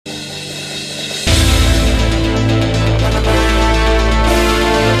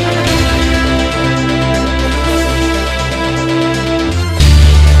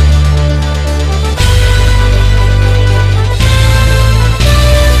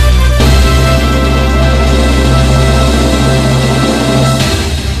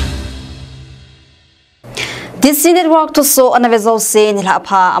TCN network to so anavezo se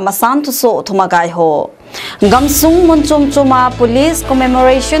nilapha amasan to so thumagai ho gamsung munchum chuma police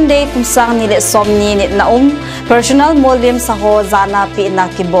commemoration day kumsang nile somni nit naum personal molim saho zana pi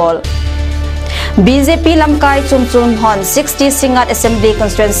nakibol BJP lamkai chumchum hon 60 singat assembly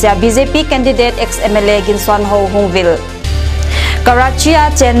constituency BJP candidate ex MLA Ginswan Ho Hungville Karachia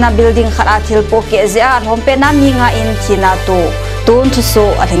Chenna building kharathil po ke zia hompe na minga in thina tu tun to so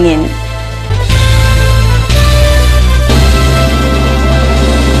athingin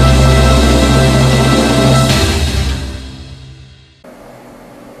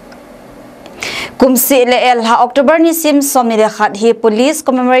Kumsi le el ha October ni sim somni le khat hi police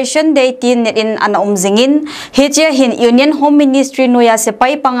commemoration day tin net in ana umzingin hi che hin Union Home Ministry noya se pai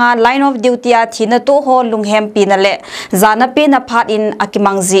panga line of duty a thina to ho lunghem pinale zana pe na phat in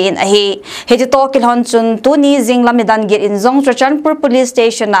akimangzi in a hi to kilhon chun tu ni jinglam dan git in zong Chachanpur police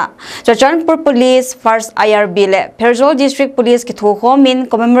station na Chachanpur police first IRB le Perjol district police ki thu homin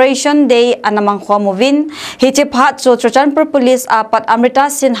commemoration day anamang khomovin hi che phat cho Chachanpur police apat Amrita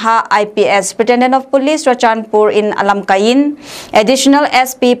Sinha IPS pretendent of Police Chachanpur in Alamkain, additional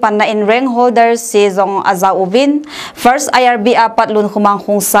SP Panna in rank holder Sezong Azauvin, first IRB apat lun humang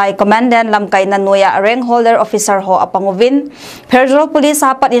hungsai commandant Lamkay Nanoya rank holder officer ho apanguvin, Perjol Police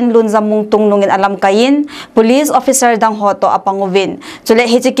apat in lun zamung tungnung in Alamkain, police officer dang ho to apanguvin. Chule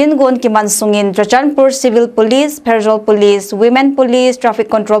hitikin gun kimansungin Chachanpur Civil Police, Perjol Police, Women Police, Traffic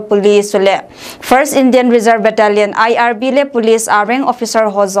Control Police, chule First Indian Reserve Battalion IRB le police rank officer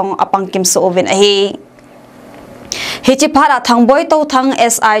ho zong apangkim suovin Hichipara Thangboy to Thang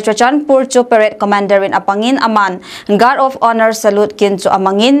SI Chachanpur Chu Parade Commander in Apangin Aman Guard of Honor Salute Kin Chu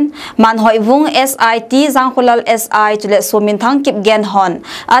Amangin Manhoi Vung SIT Zangkulal SI Chule Sumin Thang Kip Gen Hon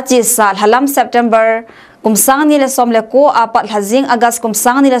Achi Sal Halam September Kumsang nila som le ko apat hazing agas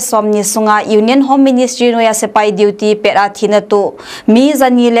kumsang nila som ni sunga Union Home Ministry noya sepai duty pera thina tu mi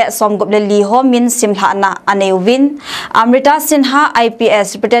zanile som goble li ho min simha na aneuvin Amrita Sinha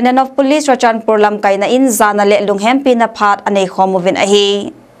IPS Superintendent of Police Chachanpur Lamkai na in zanale lunghem pina phat ane khomovin ahi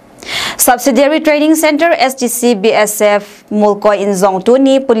Subsidiary Training Center STC BSF Mulkoi in Zong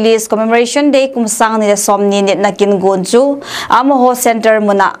Tuni Police Commemoration Day kumsang nila som ni nit na kingunchu amoho center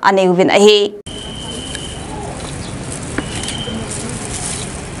muna aneuvin ahi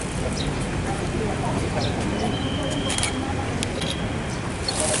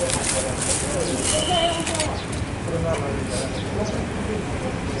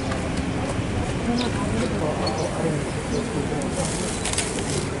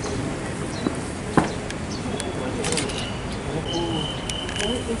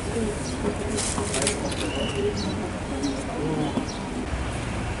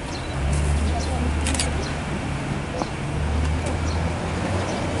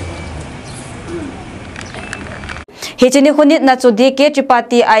Hichini khunit na chudi ke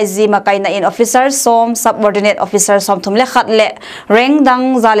Tripati IG makai na in officer som subordinate officer som thumle khatle rank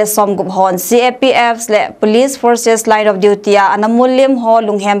dang zale som gup hon CAPFs le police forces line of duty a anamulim ho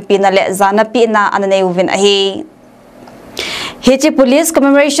lunghem pinale zana pi na ananeuvin ahi Hichi police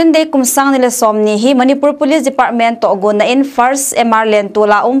commemoration day kumsang nila somni hi Manipur Police Department to ogun na in first MR len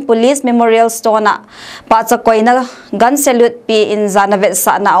tula police memorial stone na pachakoy na gun salute pi in zanavet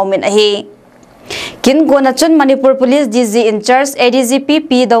sa na aumin ahi Kin Gunachun Manipur Police DG in charge ADGP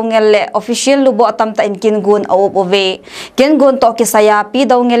P Dongel official lubo atamta in Kin Gun awove Kin Gun to kisaya P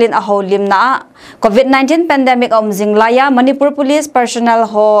Dongelin aholim na COVID-19 pandemic zingglaya Manipur Police personnel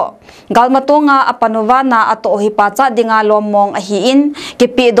ho galmatunga apanova na ato hipacha dinga lomong ahiin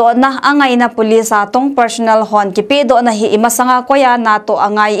kipi do na angay na police atong personnel hon kipi do na hi imasanga koya nato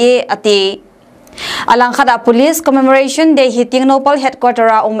angay ati Alang kada police commemoration day hi Tingnopal headquarter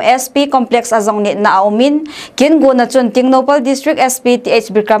SP complex azong ni na aumin kin gunachun Tingnopal district SP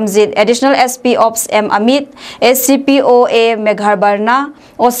TH Bikramjit additional SP Ops M Amit SCPOA Megharbarna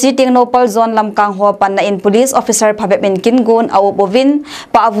OC Tingnopal zone lamkang ho pan na in police officer phabepin kin gun awobovin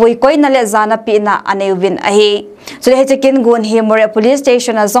paavoy koy na le zana pi na aneuvin ahi so he kin gun hi more police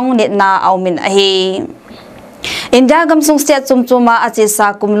station azong ni na aumin ahi India gamsung state chumchuma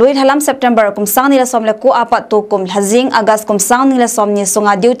achisa kumluit halam September kumsang nila somle ku apat tu kum hazing agas kumsang nila somni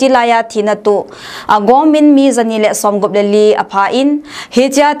sunga duty laya thina tu agomin mi zanile som gobleli aphain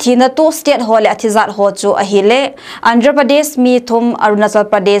heja thina tu state hole athizat ho chu ahile Andhra Pradesh mi thum Arunachal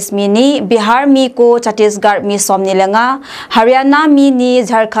Pradesh mi ni Bihar mi ko Chhattisgarh mi somni lenga Haryana mi ni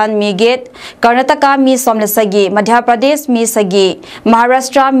Jharkhand mi get Karnataka mi somle sagi Madhya Pradesh mi sagi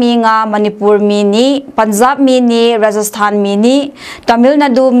Maharashtra mi nga Manipur mi ni Punjab mi ni Rajasthan mi ni Tamil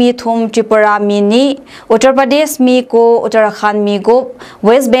Nadu mi thum Tripura mi ni Uttar Pradesh mi ko Uttarakhand mi go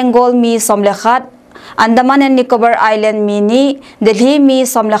West Bengal mi somlekhat Andaman and Nicobar Island mi ni Delhi mi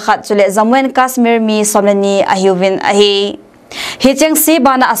somla khat chule Jammu and Kashmir mi somla ni ahiwin ahi Hicheng si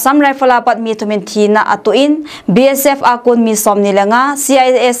bana Assam Rifle apat mi tumin thina atuin BSF akun mi som nilanga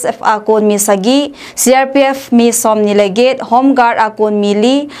CISF akun mi sagi CRPF mi som nilegate Home Guard akun mi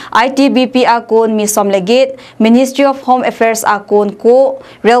li ITBP akun mi som legate Ministry of Home Affairs akun ko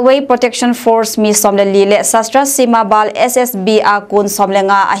Railway Protection Force mi som lile Sastra Sima Bal SSB akun som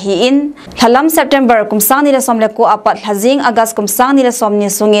lenga ahiin halam September kumsang nila som ko apat hazing August kumsang nila som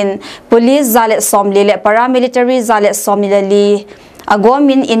ni sungin police zalet som lile paramilitary zalet som nila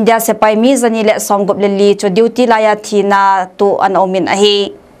Agomin India sepai mi zanile somgop lili to duty laya thina to anomin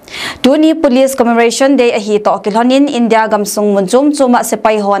ahi Tuni Police Commemoration Day ahi to kilhonin India gamsung munchum chuma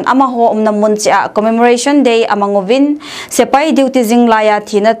sepai hon amaho umnamun chia Commemoration Day amangovin sepai duty jing laya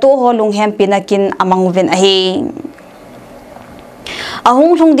thina to ho lunghem pinakin amangovin ahi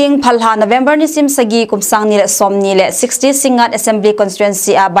Ahung Lungding Palha November ni sim sagi kumsang nile som nile 60 Singat Assembly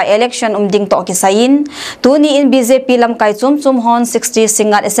Constituency by election umding to kisain tuni in BJP lam kai chum hon 60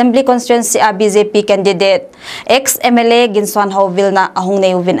 Singat Assembly Constituency BJP candidate ex MLA Ginswan Hovil na ahung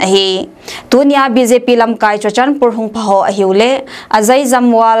neuvin ahi tunia BJP lam kai Chochanpur hung paho ahiule Azai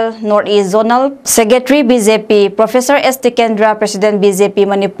Zamwal North East Zonal Secretary BJP Professor S. Kendra President BJP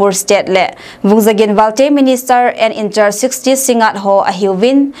Manipur State le Vungzagin Valte Minister and in charge 60 Singat ho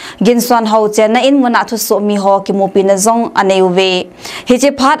ahiwin Ginswan ho chen na in muna thu so mi ho kimupi na zong aneuve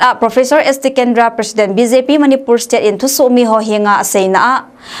hichi phat a Professor S. Kendra President BJP Manipur State in thu so mi ho hinga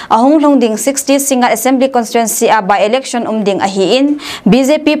aseina ahung lungding 60 Singat Assembly Constituency by election umding ahiin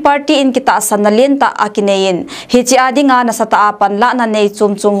BJP party in kita sanalin ta akinein hichi adinga na sata apan la na nei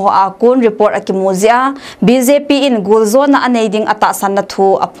chum ho akun report akimuzia BJP in gulzo na aneiding ata san na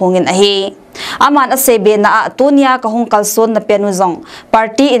thu apungin ahi Aman asebe na tunia kahung kalson na penuzong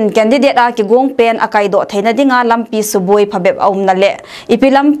party in candidate a kigong pen akaido thaina dinga lampi subui phabeb aum na le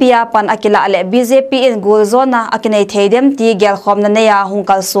ipilampia pan akila ale BJP in gulzona akinai theidem ti gel khom na neya hung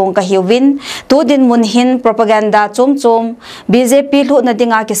kalsong ka hiwin tudin munhin propaganda chumchum BJP lu na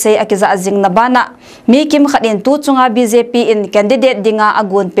dinga kisei akiza azing na bana mi kim khadin tu chunga BJP in candidate dinga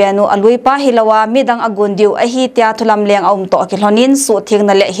agun penu alui pa hilawa midang agun diu ahi tia thulam leng aum to kilhonin su thing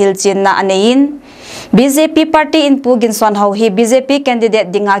na le hilchin na ane BJP party in Pugin Swan Ho hi BJP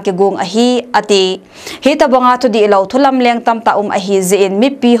candidate dinga ke gung ahi ati hi tabanga to di law thulam leng tam ta ahi zin mi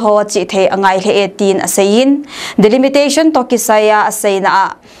pi ho chi the angai le 18 asain delimitation to kisaya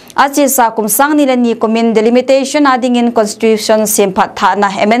asaina achi sa kumsang nila ni komin delimitation ading in constitution simphat thana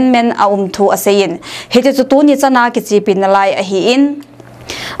amendment thu asain hi chu tu ni chana ki chi pinalai ahi in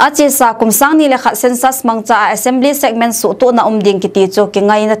Achi sa kumsang nila khat census mangcha assembly segment su to na umding kiti chu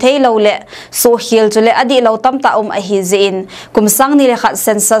kingai na theilo le so hil chule adi lo tamta ahi zin kumsang nila khat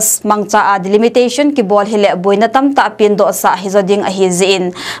census mangcha delimitation ki bol hile boina tamta pindo sa hizoding ahi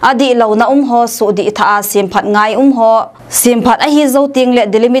zin adi lo na ho su di tha simphat ngai ho simphat ahi zoting le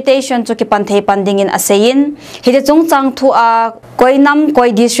delimitation chu ki panthei pandingin asein hide chungchang thu a koinam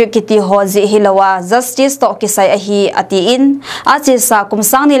koi district kiti ho ji hilawa justice to kisai ahi ati in achi sa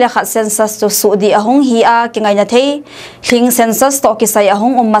kumsang nila khat census to sudi ahung hi a kingai na thei hling census to kisai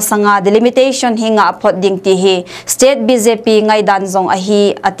ahung masanga delimitation hinga phot ding ti hi state BJP ngai dan zong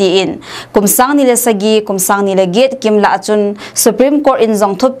ahi ati in kumsang nila sagi kumsang nila gate kimla achun Supreme Court in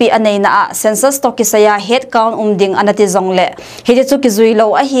zong thupi anei na census to kisaya head count umding anati zong le hide chu ki zuilo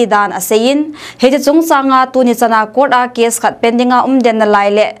ahi dan asein hide chung changa tu ni chana court a case khat pendinga umden na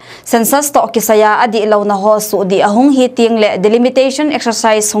laile census to kisaya adi lo na ho sudi ahung hi ting le delimitation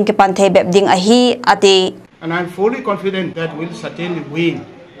exercise hong ki panthe bebding ahi ati and I'm fully confident that we'll certainly win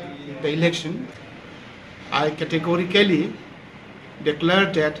the election. I categorically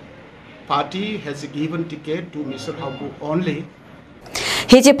declare that party has given ticket to Mr. Habu only.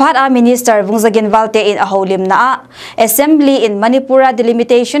 Hijipat a minister Vungzagin Valte in aholim na assembly in Manipura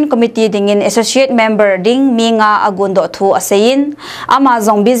delimitation committee dingin associate member ding minga agundo thu asayin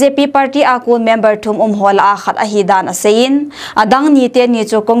amazong BJP party akun member thum hola khat ahidan asayin adang ni te ni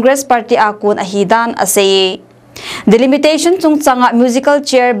chu Congress party akun ahidan asayi delimitation chungchanga musical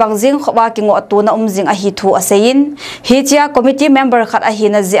chair bangjing khoba kingo atuna umjing ahi thu asayin hichia committee member khat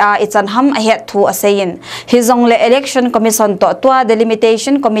ahina zia ichanham ahet thu asayin hizongle election commission to tua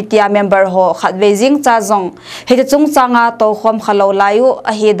delimitation committee member ho khat beijing cha jong hita chungchanga to khom khalo layu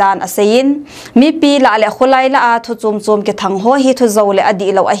ahidan asayin mi pi la le khulai la a thu chum ke thang ho hi thu zole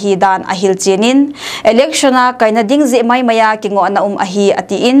adi lo ahidan ahil chinin electiona kaina ding zi mai maya kingo na ahi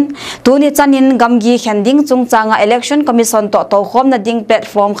atiin tuni chanin gamgi khending chungchanga zanga election commission to khom na ding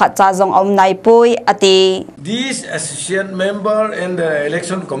platform khat cha jong om nai pui ati. These associate member and the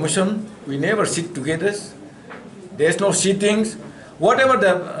election commission, we never sit together. There's no sittings. Whatever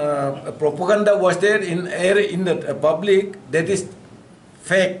the propaganda was there in the public, that is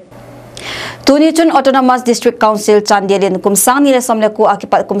fake. Tunichun Autonomous District Council Chandelin kumsang nila somleku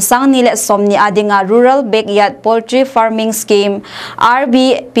akipat kumsang nila somni adinga Rural Backyard Poultry Farming Scheme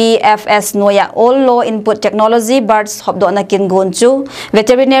RBPFS noya all low input technology birds hobdo na kingunchu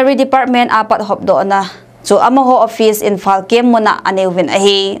Veterinary Department apat hobdo na chu amaho office in Falkem muna anewin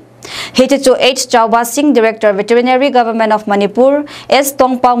ahi. Hitichu H. Chawba Singh, Director, Veterinary Government of Manipur, S.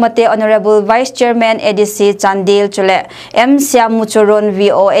 Tongpao Mate, Honorable Vice Chairman, ADC Chandil Chule, M. Siamuchuron,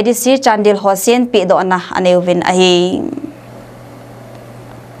 VO, ADC Chandil Hossein, P. Doona, Anewin Ahi.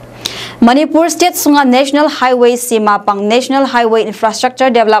 Manipur State Sunga National Highway Sima Pang National Highway Infrastructure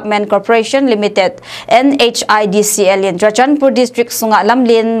Development Corporation Limited NHIDCL in Rachanpur District Sunga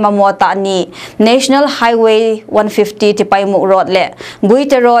Lamlin Mamota ni National Highway 150 Tipaimuk Road le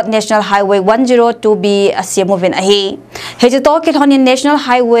Guite Road National Highway 102B Asiamovin Ahi Hejito Kilhonin National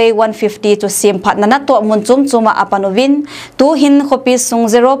Highway 150 to Simpat Nanato Munchum Chuma Apanovin Tu Hin Kopi Sung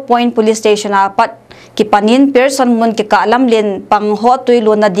 0 Point Police Station Apat Kipanin person mun kika lamlin pang ho tuy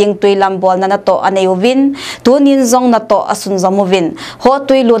luna ding tuy lambol na nato anayovin tunin zong nato asun zamovin ho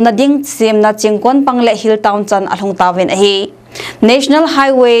tuy luna ding sim na chingkon pang le hill town chan alhong tawin ahi National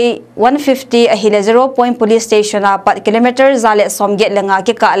Highway 150 ahile 0 Point Police Station apat kilometer zale somget lenga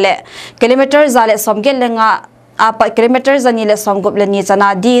kika le kilometer zale somget lenga 4 kilometers anila somgop lani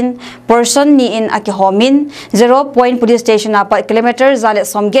chana din person ni in akihomin 0 Point Police Station 4 kilometers zale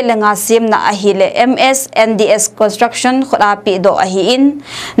somge lenga sim na ahile MS NDS Construction khodapi do ahiin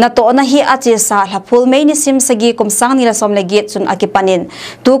na to na hi achi sa lapul mai ni sim sagi kumsang nila somlegit sun akipanin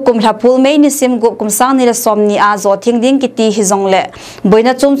tu kum lapul mai ni sim gup kumsang nila somni a zo thingding kiti hizongle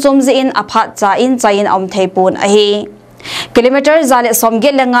boina chumchum ze in aphat cha in om theipun ahi kilometer zale somge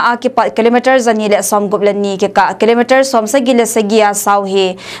lenga akipat kilometer zanile somgoblani ke ka kilometer somsa gile sagia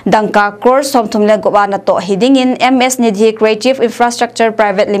sauhi dangka crore somthumle gobana to hidingin MS Nidhi Creative Infrastructure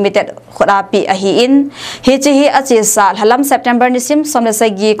Private Limited khodapi ahiin hichi achi sal halam September nisim somle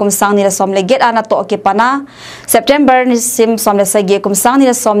sagi kumsang nila somle get ana to kipana September nisim somle sagi kumsang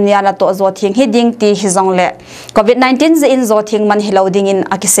nila somni ana to zothing hiding ti hizongle COVID-19 ze in zothing man hilaudingin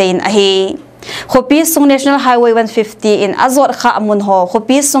akisein ahi Khopi sung National Highway 150 in Azot Kha Amunho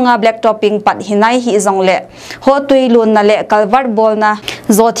Khopi sunga black topping pat hinai hi zongle ho tui lun na le kalvar bol na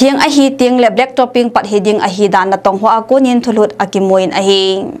zothiang ahi ting le black topping pat hiding ahi dan na tong ho akunin thulut akimoin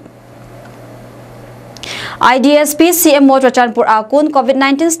ahi IDSP CMO Rachanpur akun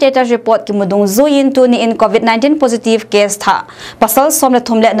COVID-19 status report ki mudung zuin tu ni in COVID-19 positive case tha pasal somle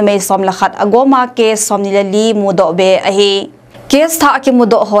thumle na mai somla khat agoma case somnilali mudo be ahi Case tha ki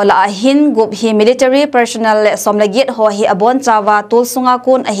mudo hola hin gup hi military personnel le somlagit ho hi abon chawa tul sunga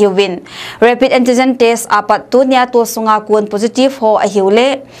kun ahiwin rapid antigen test apat tunya tul sunga kun positive ho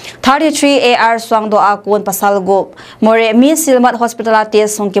ahiule 33 AR swang do akun pasal gup more mi silmat hospital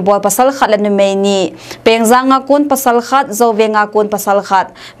test sung ki bol pasal khat lan me ni pengjanga kun pasal khat zowenga kun pasal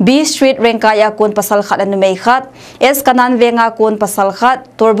khat B street renkaya kun pasal khat lan me khat S kanan wenga kun pasal khat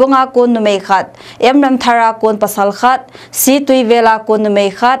turbunga kun me khat M ram thara kun pasal khat C Vela kun numei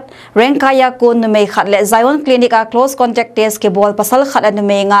khat renkaya kun numei khat le Zion Clinic a close contact test ke bol pasal khat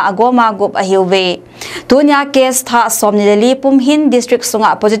numei nga agoma gup ahiwe tunya case tha somnileli pumhin district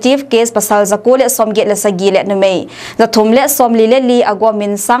sunga positive case pasal zakule somge le sagile numei zathumle somlile li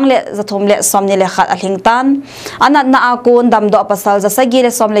agomin sangle zathumle somnile khat alhingtan anat na akun damdo pasal zasagile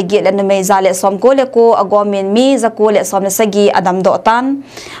somle gile numei zale somkole ko agomin mi zakule somle sagi adamdo tan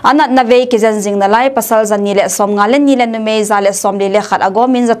anat na ve ki zanjing na lai pasal zanile somngale nile numei zale somli le khat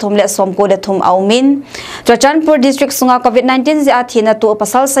agomin za thumle somko le thum aumin Rachanpur district sunga COVID-19 zi athina tu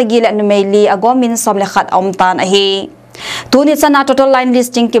pasal sagile numeili agomin somle khat aumtan ahi tuni chana total line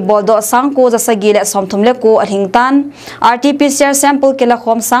listing ki boldo sangko za sagile somthumle ko alhingtan RT-PCR sample ke la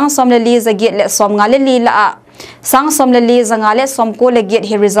khom sang somle li zagile somngale li la sang somle li zangale somko le get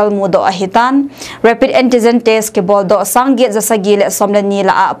hi result mudo ahitan rapid antigen test ke boldo sang get za sagile somle ni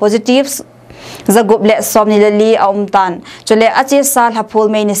la positive zaguble somnilali aumtan chole achi sal hapul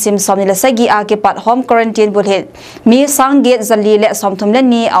mai ni sim somnila sagi a ke pat home quarantine bulhet mi sanggit zalile somthumle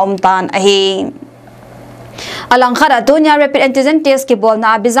ni aumtan ahi Alangkhat atunya rapid antigen test ke bol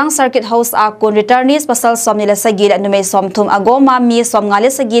na Bizang Circuit House akun returnees pasal som nila sagi la numay somthum agoma mi som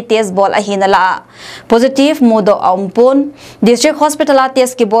ngali sagi test bol ahinala positive mudo aumpun district hospital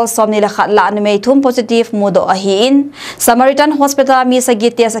test ke bol som nila khatla numay thum positive mudo ahiin Samaritan Hospital mi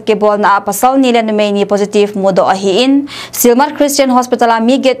sagi test ke bol na pasal nila numay ni positive mudo ahiin Silmar Christian Hospital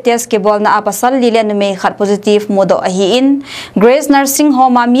mi get test ke bol na pasal nila numay khat positive mudo ahiin Grace Nursing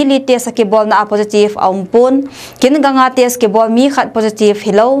Home mi li test ke bol na positive aumpun Kinaganga test ke bol mi khat positive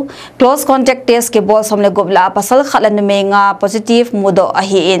hello close contact test ke bol somle gobla pasal khatlan me nga positive mudo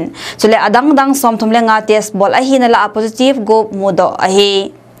ahiin sule adang dang som thumle nga test bol ahinala positive go mudo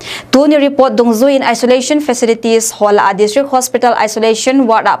ahi Tuni report dungzu in isolation facilities hola district hospital isolation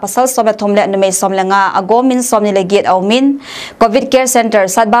ward pasal somle thumle nume somle nga agomin somni legit au min covid care center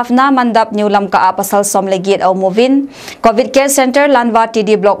sadbafna mandap niulam ka pasal somle git au movin covid care center lanwa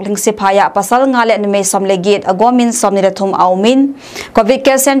td block lingsip haya pasal ngale nume somle git agomin somni thum au min covid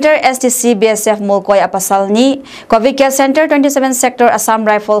care center stc bsf mulkoy pasal ni covid care center 27 sector assam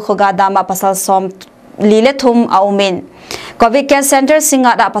rifle khogadama pasal som lile thum au min Covid Care Center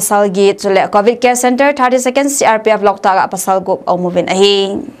Singada pasal git sule Covid Care Center 32nd CRPF loktaga pasal gup au movin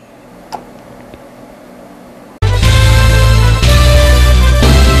ahi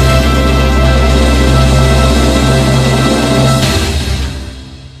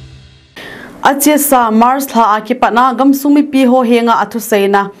Achesa Mars la akipana gamsumi pi ho henga athu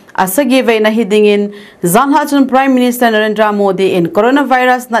seina asagi veina hidingin zanhachun Prime Minister Narendra Modi in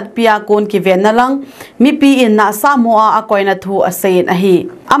coronavirus nat pia kon ki venalang mi pi in na samoa akoina thu asain ahi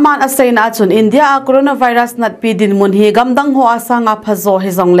aman asain achun India coronavirus nat pi din mun hi gamdang ho asanga phazo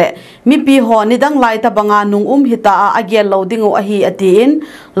hizongle mi pi ho nidang laita banga nung hita agel loadingu ahi ati in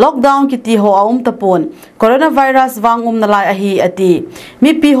lockdown ki ti ho tapon coronavirus wang nalai ahi ati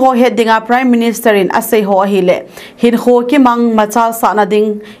mi pi ho headinga Prime Minister in asay ho ahi le hin ho ki mang machal sa na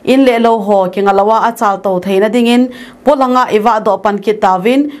ding in le lo ho kingalawa achal to theina dingin polanga iwa do pan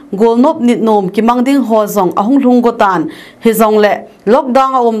kitawin golnop nitnom kimang ding ho zong ahung lunggotan hizong le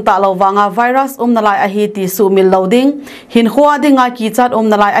lockdown ta lo wanga virus nalai ahi ti sumil loading hin khwa dinga ki chat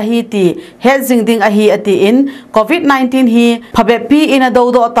nalai ahi ti hezing ding ahi ati in covid-19 hi phabe pi in a do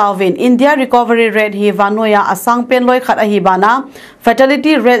tawin India recovery rate hi vanoya asang pen loi khat ahi bana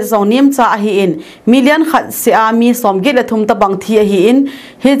fatality rate zong nim cha ahi in million khat se ami somgit le thum ta bang thi ahi in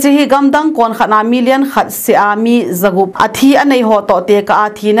he chi hi gamdang kon khana million khat se ami zagup athi anei ho to te ka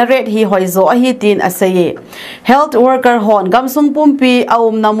athi na rate hi hoizo ahi tin asaye health worker hon gamsung pumpi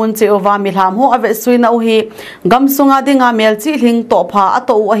aum namun che ova milham ho ave suina uhi gamsunga dinga mel chi hling to pha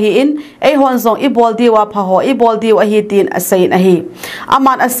ato ahi in ei hon zong i bol diwa pha ho i bol diwa ahi tin asain ahi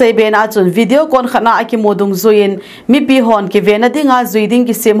aman asai ben achun video kon khana aki modung zuin mi pi hon ki vena dinga zuiding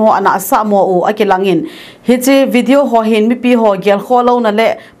ki sem ho ana sa mo u akilangin hiche video ho hin mi pi ho gel kholo na le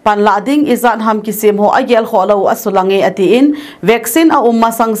panla ding izan ham ki sem ho agel kholo asulange ati in vaccine a umma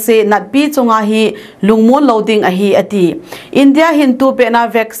sangse nat pi chunga hi lungmon loading ahi ati India hin tu pe na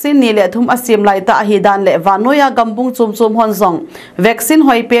vaccine ni le thum asim lai ta hi dan le vanoya gambung chum chum hon zong vaccine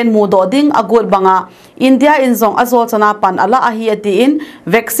hoi pen mu do ding agul banga India in zong azol chana pan ala ahi ati in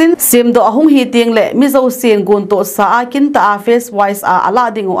vaccine sim do ahung hi ting le mizo sin gun to sa akin ta face wise a ala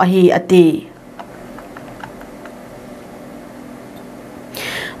dingu ahi ati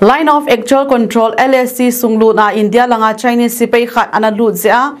Line of Actual Control LSC sunglu na India langa Chinese sipai khat analut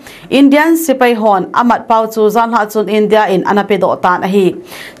zia Indian sipai hon amat pau chu zan ha chun India in anapedo tan ahi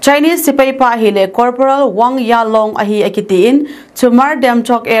Chinese sipai pa hi le Corporal Wang Yalong ahi akiti in Chumar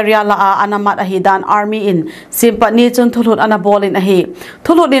Demchok area la anamat ahi dan army in simpani chun thulut anabolin ahi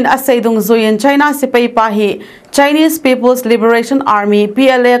thulut in asaidung zuin China sipai pa hi Chinese People's Liberation Army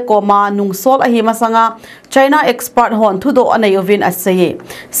PLA koma nungsol ahi masanga China expert hon thudo anayovin asaye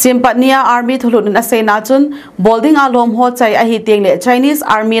simpatnia army thulun asay na chun bolding alom ho chai ahi tengle Chinese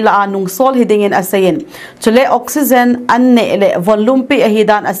army la nungsol hidingin asayin chule oxygen anne le volume pi ahi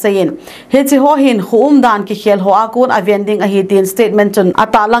dan asayin hechi ho hin khum dan ki khel ho akun avending ahi tin statement chun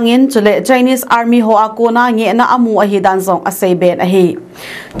atalangin chule Chinese army ho akuna nge na amu ahi dan zong asay ben ahi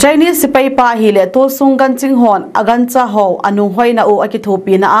Chinese sipai pa hi le tol sungan ching hon agancha ho anu hoina u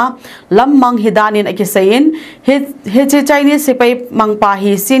akithopi na a lammang hidanin akisayin hechi Chinese sipai mangpa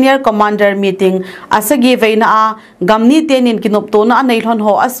hi senior commander meeting asagi veina a gamni tenin kinopto na anei thon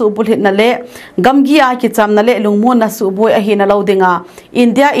ho asu bulhit na le gamgi a kicham na le lungmun na su boi a hi na loadinga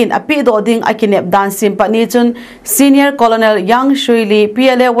India in api do ding akinep dan simpani chun senior colonel Yang Shuili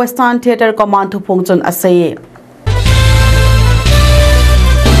PLA Western Theater Command thupung chun asaye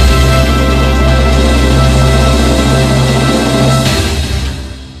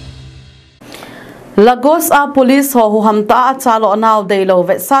Lagos a police ho huhamta a chalo naw deilo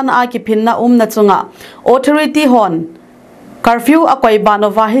ve san a ki pinna na chunga authority hon curfew a koi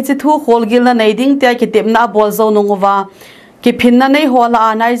banova hi chi thu holgil na neiding te ki timna bol zo nungova ki pinna nei hola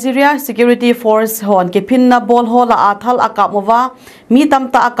a Nigeria security force hon ki pinna bol hola a thal akapmova mi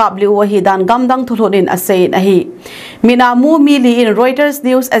tamta akap liu hi dan gamdang thulunin asein ahi minamu mili in Reuters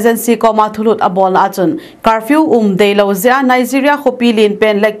news agency koma thulut abol achun curfew deilo zia Nigeria khopilin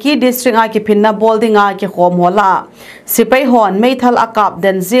pen laki district a ki pinna boldinga ki khom hola sipai hon meithal akap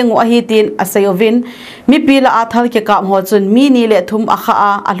den jing ahi tin asayovin mi pila athal ke kam ho chun mi ni le thum akha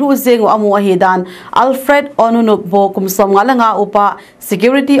a alu jeng amu ahi dan Alfred Onunuk bo kumsom nga upa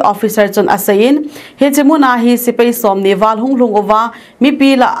security officer chun asain hechimuna hi sipai som ni wal hunglung ova mi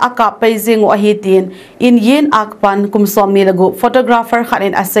pila aka peijing a hi tin in yin akpan kumsom ni lagu photographer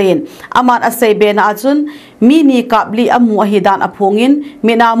khanin asain aman asai ben achun mi ni kapli amu a hi dan aphungin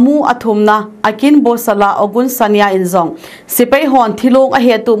minamu athumna akin bosala ogun sanya injong sipai hon thilong a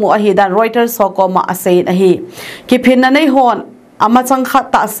hetu mu a hi dan Reuters hokoma asain a hi kiphinna nei hon ama chang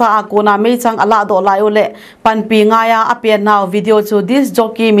khat ta sa akuna me chang ala do laiole panpi ngaya apian now video to this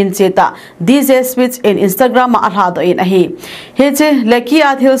jockey min cheta DJ switch in Instagram ma alha do in ahi heche leki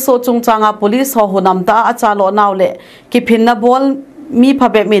athil so chung changa police ho hunam ta achalo now le ki phinna bol mi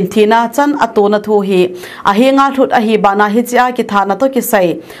phabe min thina chan atona thu hi ahinga thut ahi bana hi cha ki thana to ki sai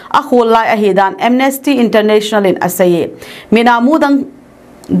a khol lai ahi dan Amnesty International in asai minamu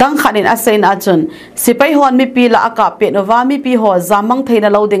dang khanin asain achun sipai hon mi pila aka pe nova mi pi ho zamang theina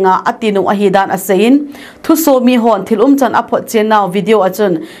loadinga atinu ahidan asain thu so mi hon thilum chan aphot chen now video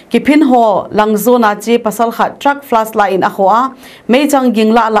achun kiphin ho langzona che pasal kha truck flash line a khoa me chang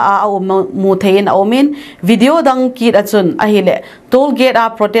gingla la a mu thein omin video dang kit achun ahile toll gate a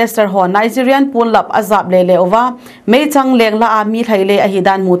protester ho Nigerian punlap azab lele ova me chang lengla a mi thaile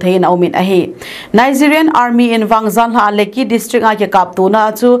ahidan mu thein omin ahi Nigerian army in wangzan ha leki district a ke kap tu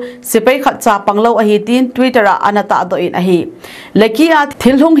na chu sipai khatcha panglo ahi tin Twitter a anata do in ahi leki a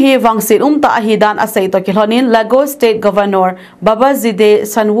thilhung hi wangsin ta ahi dan asai to kilhonin Lagos State Governor Babajide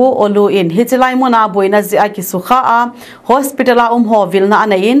Sanwo Olu in hichilai mona boina ji a ki sukha a hospital a ho vilna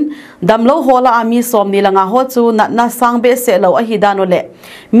anain damlo hola ami som nilanga ho chu na sangbe se lo ahi danole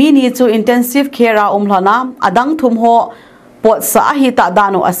mi ni chu intensive care a hlana adang thum ho pot sa hi ta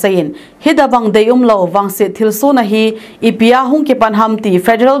dano asain hidabang deum lo wangse thilso na hi ipia hung ke panham ti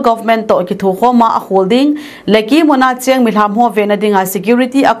federal government to ki thu khoma a holding leki mona cheng milham ho venadinga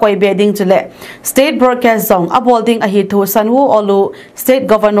security akoi beding chule state broadcast zong a bolding a hi thu sanwu olu state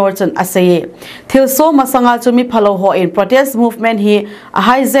governor chun asaye thilso masanga chumi phalo ho in protest movement hi a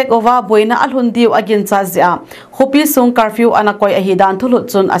hijack over boina alhun diu agin chazia hopi sung curfew anakoi a hi dan thulut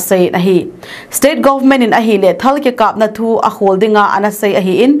chun asai na hi state government in a hi le thal ke kap na thu a holdinga anasai a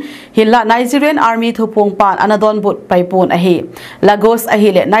hi in la Nigerian army thu pongpan anadon but paipon ahi Lagos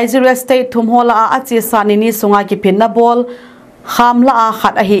ahi le Nigeria state thumhola a achi sanini sunga ki pin na bol khamla a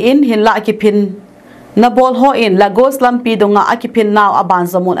khat ahi in hinla ki pin na bol ho in Lagos lampi dunga akipin now aban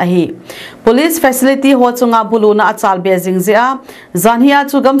zamun ahi police facility ho chunga buluna achal beijing zia zanhia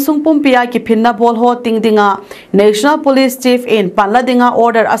chu gamsung pumpia ki phinna bol ho tingdinga national police chief in panladinga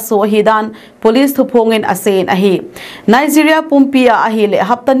order aso hidan police thupongin asen ahi Nigeria pumpia ahi le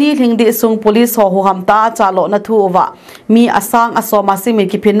haptani lingdi sung police ho hamta chalo na thuwa mi asang asoma simin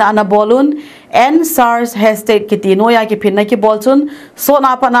ki phinna ana bolun and SARS hashtag kiti noya ki phinna ki bolchun so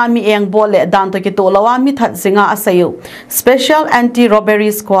na pana mi eng bol le dan to ki to lawa mi that singa asayu special anti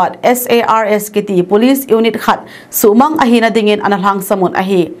robbery squad SARS kiti police unit khat sumang ahina dingin analhang samun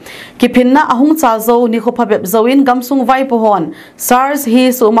ahi ki phinna ahung cha zo ni khopa beb zoin gamsung vai pohon SARS hi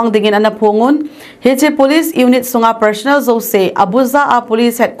sumang dingin ana phongun heche police unit sunga personal zo se abuza a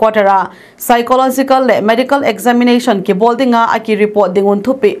police headquarter a psychological le medical examination ki boldinga aki report dingun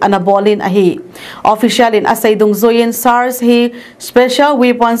thupi ana bolin ahi official in asaidung zoin SARS hi special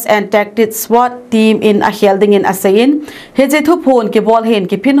weapons and tactics SWAT team in a holding in asain heje thu phone ki bol hen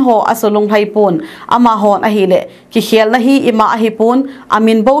ki phin ho asolung thai pon ama hon ahi le ki khel na hi ima ahi pon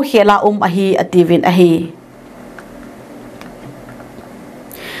amin bo khela ahi ativin ahi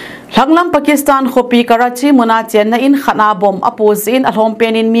Langlam Pakistan khopi Karachi muna chen na in khana bom apozin alhom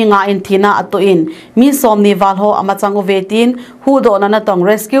penin mi nga in thina atuin mi somni walho amachang vetin hu do na tong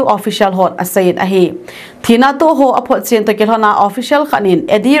rescue official hot asain ahi Thina to ho apot chen to kelhona official khanin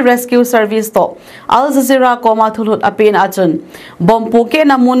edi rescue service to Al Jazeera koma thulut apin achun bompu ke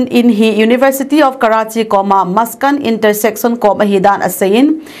namun in hi University of Karachi koma Maskan intersection koma hidan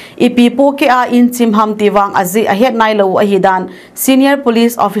asain ipi po ke a in chimham tiwang azi ahet nailo ahidan senior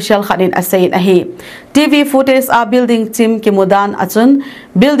police official khanin asain ahi TV footage a building chim kimudan achun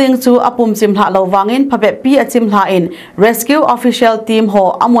building chu apum chimhla lowangin phabe pi achimhla in rescue official team ho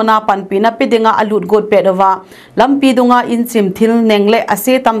amona panpina pidinga alut god pedawa lampi dunga in chim thil nengle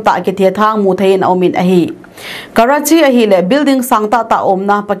ase tamta ke the thang mu thein aumin ahi Karachi ahi le building sangta ta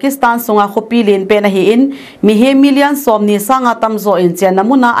omna Pakistan sunga khopi lin pe nahi in mi he million somni sanga tamzo in chen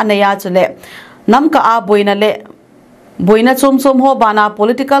namuna anaya chule namka a boina le boina chom ho bana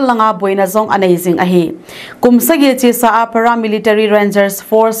political langa boina zong amazing ahi kumsagi chi sa paramilitary rangers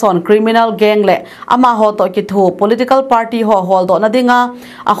force on criminal gang le ama ho to ki thu political party ho hol do na dinga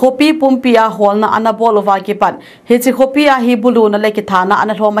a khopi pumpia hol na anabolova ki pat he chi khopi a hi bulu na le ki thana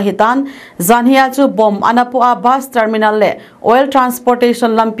anahloma hitan zanhia chu bom anapu a bus terminal le oil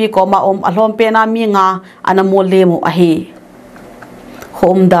transportation lampi koma alhom pe na mi nga anamol lemu ahi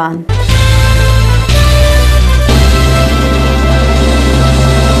homdan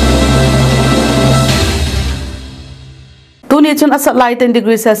Tuni chun asat lai 10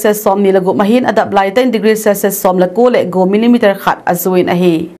 degrees Celsius som ni lagu mahin adap lai 10 degrees Celsius som la ko le go millimeter khat azuin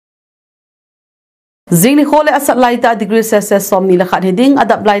ahi Zingni khole asat lai ta degrees Celsius som ni la khat hiding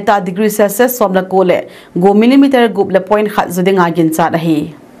adap lai ta degrees Celsius som la ko le go millimeter gup le point khat zudinga gin chat ahi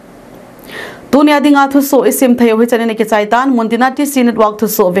Tuni adinga thu so isim thayo hi chanene ke chaitan mundina TCN network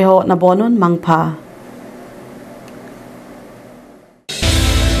thu so veho na bonun mangpha